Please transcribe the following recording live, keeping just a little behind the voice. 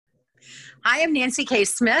Hi, I'm Nancy K.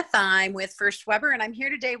 Smith. I'm with First Weber, and I'm here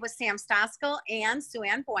today with Sam Stoskell and Sue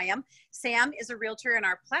Ann Boyum. Sam is a realtor in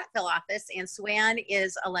our Platteville office, and Sue Ann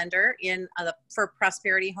is a lender for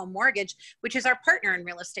Prosperity Home Mortgage, which is our partner in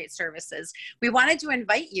real estate services. We wanted to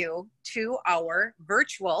invite you to our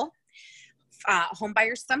virtual home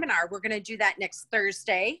buyer seminar. We're going to do that next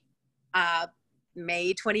Thursday.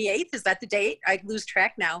 May 28th, is that the date? I lose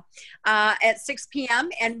track now, at 6 p.m.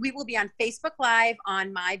 And we will be on Facebook Live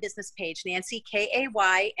on my business page, Nancy Kay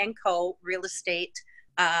and Co. Real Estate,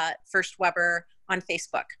 First Weber on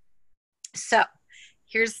Facebook. So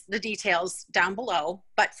here's the details down below.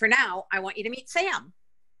 But for now, I want you to meet Sam.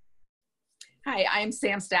 Hi, I'm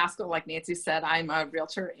Sam Stoskell. Like Nancy said, I'm a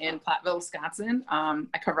realtor in Platteville, Wisconsin.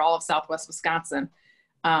 I cover all of Southwest Wisconsin.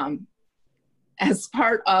 As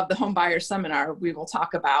part of the home buyer seminar, we will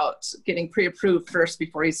talk about getting pre-approved first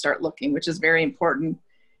before you start looking, which is very important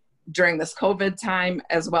during this COVID time,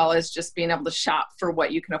 as well as just being able to shop for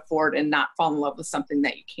what you can afford and not fall in love with something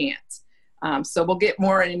that you can't. So we'll get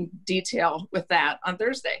more in detail with that on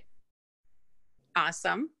Thursday.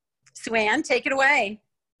 Awesome. Sue Ann, take it away.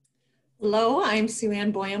 Hello, I'm Sue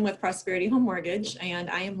Ann Boyum with Prosperity Home Mortgage, and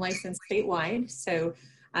I am licensed statewide. So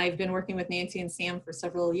I've been working with Nancy and Sam for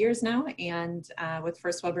several years now, and with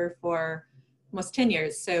First Weber for almost 10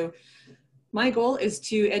 years. So my goal is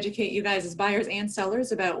to educate you guys as buyers and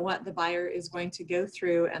sellers about what the buyer is going to go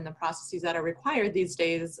through and the processes that are required these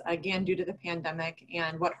days, again, due to the pandemic,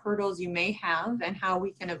 and what hurdles you may have and how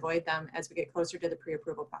we can avoid them as we get closer to the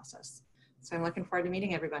pre-approval process. So I'm looking forward to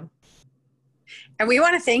meeting everyone. And we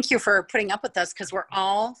want to thank you for putting up with us, because we're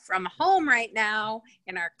all from home right now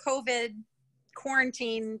in our COVID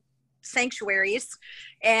quarantine sanctuaries,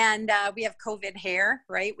 and we have COVID hair,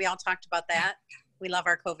 right? We all talked about that. We love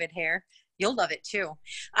our COVID hair. You'll love it too.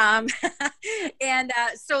 So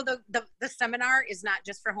the seminar is not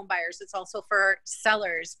just for home buyers, it's also for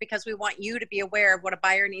sellers, because we want you to be aware of what a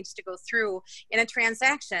buyer needs to go through in a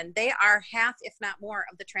transaction. They are half, if not more,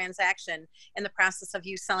 of the transaction in the process of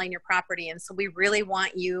you selling your property. And so we really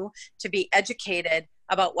want you to be educated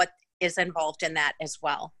about what is involved in that as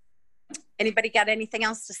well. Anybody got anything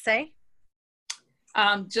else to say?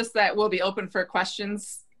 Just that we'll be open for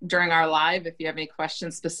questions during our live. If you have any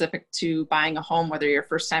questions specific to buying a home, whether you're a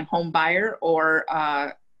first-time home buyer or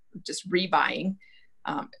just rebuying,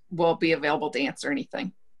 we'll be available to answer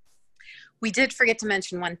anything. We did forget to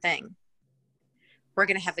mention one thing. We're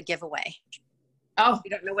going to have a giveaway. Oh, we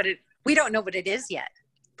don't know what it is yet,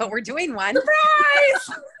 but we're doing one.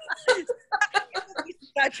 Surprise! It'll be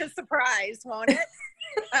such a surprise, won't it?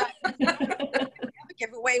 We have a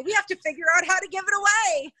giveaway. We have to figure out how to give it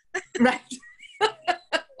away. Right.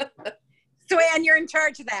 So Ann, you're in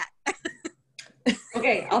charge of that.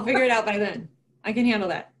 Okay, I'll figure it out by then. I can handle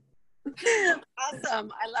that.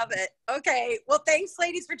 Awesome. I love it. Okay. Well, thanks,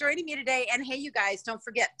 ladies, for joining me today. And hey, you guys, don't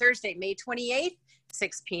forget, Thursday, May 28th,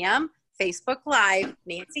 6 p.m., Facebook Live,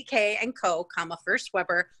 Nancy K and Co, First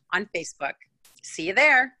Weber on Facebook. See you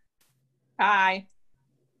there. Bye.